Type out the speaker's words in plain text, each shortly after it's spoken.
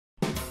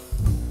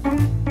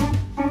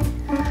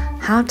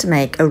how to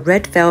make a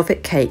red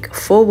velvet cake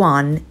for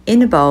one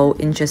in a bowl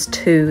in just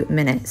 2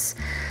 minutes.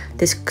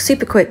 This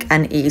super quick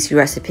and easy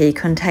recipe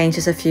contains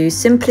just a few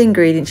simple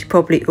ingredients you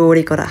probably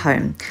already got at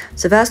home.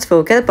 So first of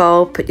all, get a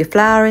bowl, put your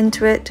flour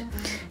into it,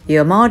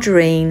 your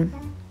margarine,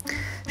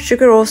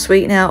 sugar or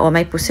sweetener or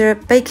maple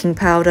syrup, baking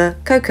powder,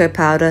 cocoa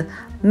powder,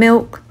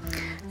 milk,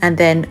 and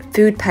then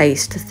food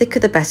paste. The thicker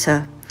the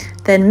better.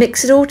 Then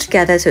mix it all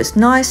together so it's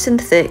nice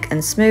and thick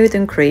and smooth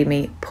and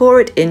creamy.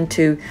 Pour it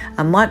into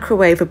a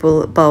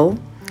microwavable bowl,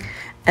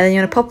 and then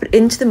you're going to pop it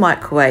into the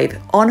microwave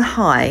on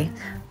high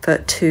for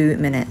 2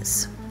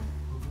 minutes.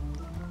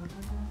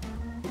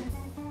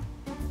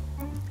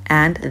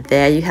 And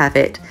there you have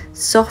it,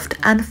 soft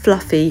and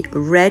fluffy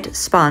red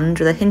sponge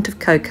with a hint of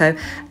cocoa.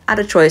 Add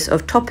a choice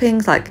of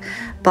toppings like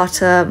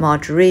butter,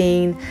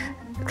 margarine,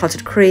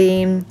 clotted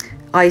cream,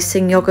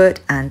 icing,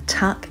 yogurt, and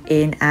tuck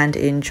in and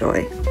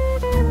enjoy.